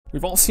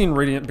We've all seen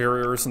radiant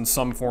barriers in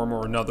some form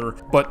or another,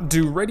 but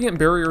do radiant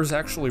barriers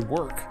actually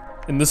work?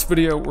 In this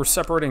video, we're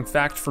separating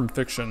fact from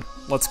fiction.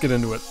 Let's get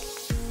into it.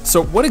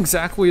 So what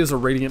exactly is a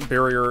radiant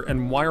barrier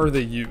and why are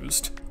they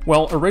used?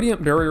 Well, a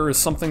radiant barrier is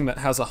something that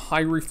has a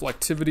high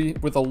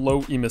reflectivity with a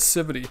low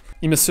emissivity.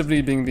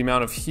 Emissivity being the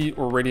amount of heat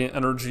or radiant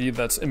energy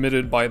that's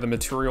emitted by the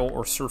material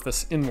or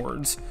surface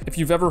inwards. If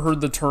you've ever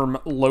heard the term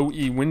low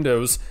E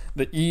windows,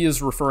 the E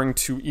is referring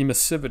to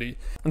emissivity.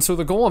 And so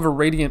the goal of a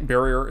radiant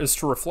barrier is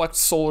to reflect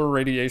solar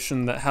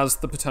radiation that has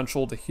the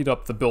potential to heat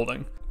up the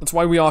building. That's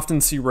why we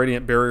often see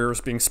radiant barriers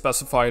being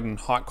specified in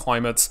hot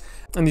climates,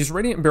 and these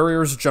radiant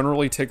barriers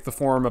generally take the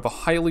form of a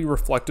highly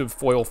reflective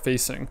foil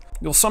facing.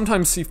 You'll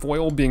sometimes see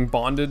foil being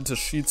bonded to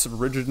sheets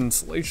of rigid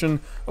insulation,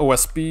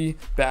 OSB,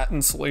 batt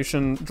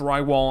insulation,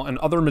 drywall, and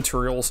other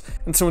materials,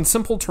 and so in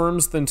simple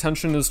terms, the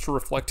intention is to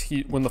reflect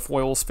heat when the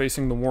foil is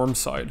facing the warm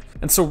side.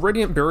 And so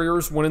radiant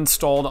barriers, when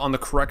installed on the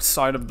correct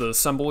side of the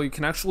assembly,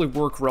 can actually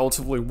work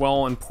relatively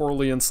well in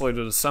poorly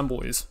insulated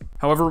assemblies.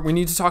 However, we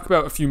need to talk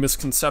about a few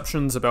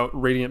misconceptions about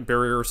radiant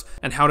barriers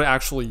and how to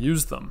actually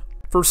use them.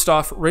 First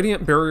off,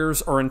 radiant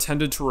barriers are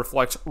intended to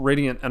reflect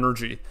radiant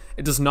energy.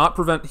 It does not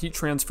prevent heat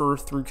transfer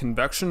through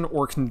convection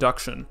or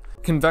conduction.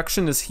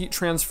 Convection is heat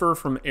transfer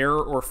from air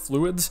or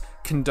fluids.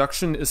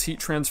 Conduction is heat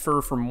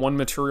transfer from one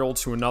material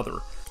to another.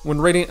 When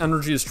radiant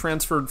energy is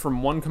transferred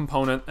from one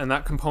component and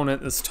that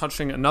component is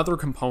touching another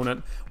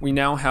component, we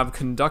now have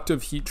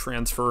conductive heat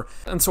transfer.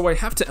 And so I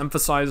have to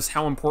emphasize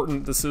how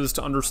important this is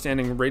to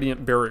understanding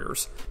radiant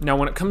barriers. Now,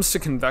 when it comes to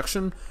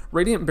convection,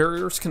 radiant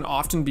barriers can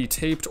often be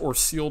taped or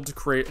sealed to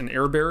create an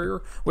air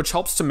barrier, which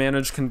helps to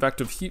manage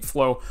convective heat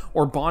flow,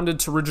 or bonded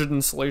to rigid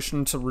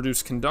insulation to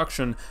reduce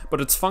conduction, but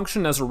its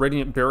function as a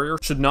radiant barrier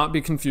should not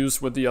be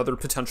confused with the other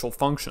potential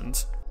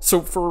functions.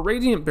 So for a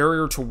radiant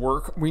barrier to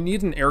work, we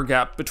need an air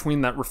gap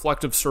between that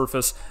reflective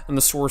surface and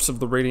the source of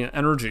the radiant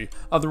energy.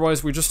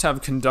 Otherwise, we just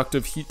have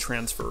conductive heat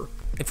transfer.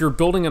 If you're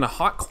building in a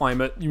hot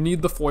climate, you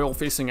need the foil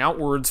facing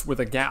outwards with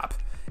a gap.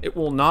 It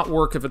will not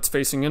work if it's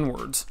facing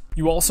inwards.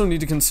 You also need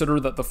to consider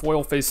that the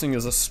foil facing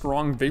is a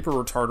strong vapor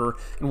retarder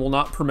and will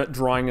not permit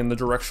drying in the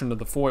direction of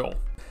the foil.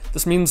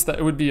 This means that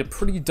it would be a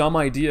pretty dumb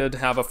idea to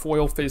have a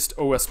foil-faced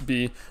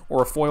OSB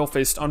or a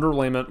foil-faced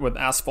underlayment with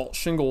asphalt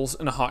shingles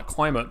in a hot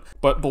climate,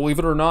 but believe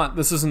it or not,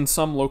 this is in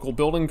some local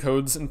building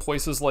codes in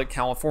places like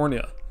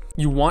California.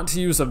 You want to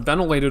use a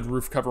ventilated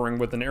roof covering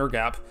with an air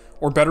gap,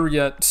 or better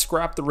yet,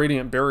 scrap the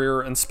radiant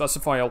barrier and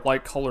specify a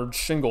light-colored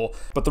shingle,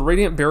 but the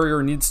radiant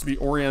barrier needs to be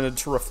oriented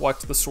to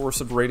reflect the source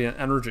of radiant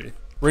energy.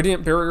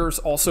 Radiant barriers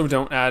also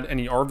don't add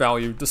any R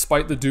value,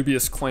 despite the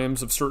dubious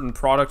claims of certain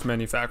product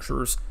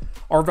manufacturers.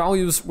 R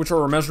values, which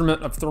are a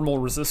measurement of thermal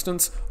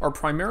resistance, are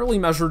primarily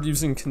measured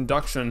using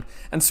conduction,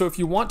 and so if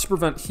you want to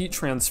prevent heat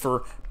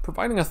transfer,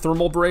 providing a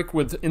thermal break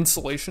with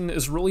insulation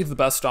is really the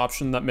best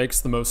option that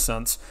makes the most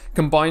sense,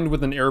 combined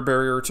with an air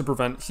barrier to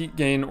prevent heat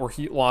gain or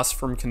heat loss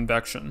from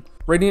convection.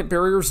 Radiant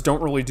barriers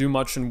don't really do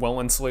much in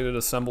well-insulated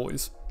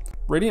assemblies.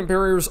 Radiant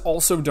barriers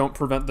also don't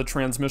prevent the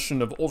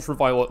transmission of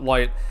ultraviolet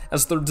light,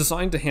 as they're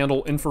designed to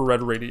handle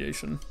infrared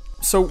radiation.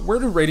 So where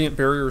do radiant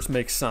barriers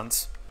make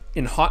sense?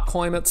 In hot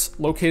climates,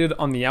 located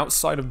on the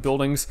outside of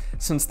buildings,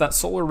 since that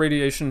solar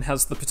radiation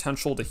has the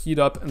potential to heat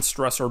up and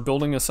stress our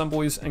building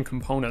assemblies and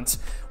components,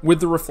 with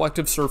the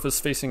reflective surface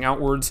facing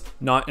outwards,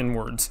 not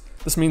inwards.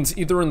 This means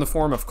either in the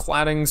form of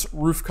claddings,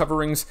 roof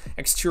coverings,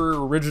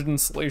 exterior rigid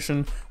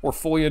insulation, or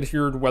fully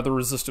adhered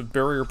weather-resistive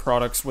barrier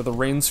products with a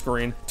rain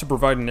screen to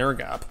provide an air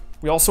gap.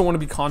 We also want to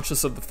be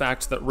conscious of the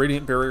fact that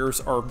radiant barriers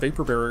are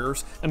vapor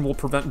barriers and will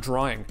prevent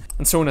drying,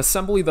 and so an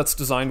assembly that's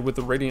designed with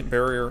the radiant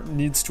barrier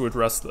needs to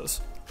address this.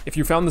 If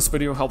you found this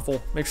video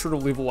helpful, make sure to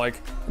leave a like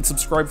and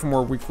subscribe for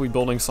more weekly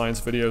building science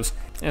videos,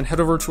 and head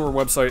over to our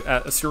website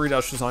at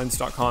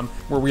ASIRI-designs.com,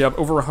 where we have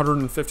over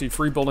 150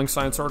 free building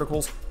science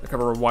articles that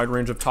cover a wide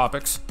range of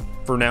topics.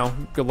 For now,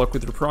 good luck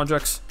with your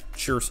projects.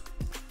 Cheers.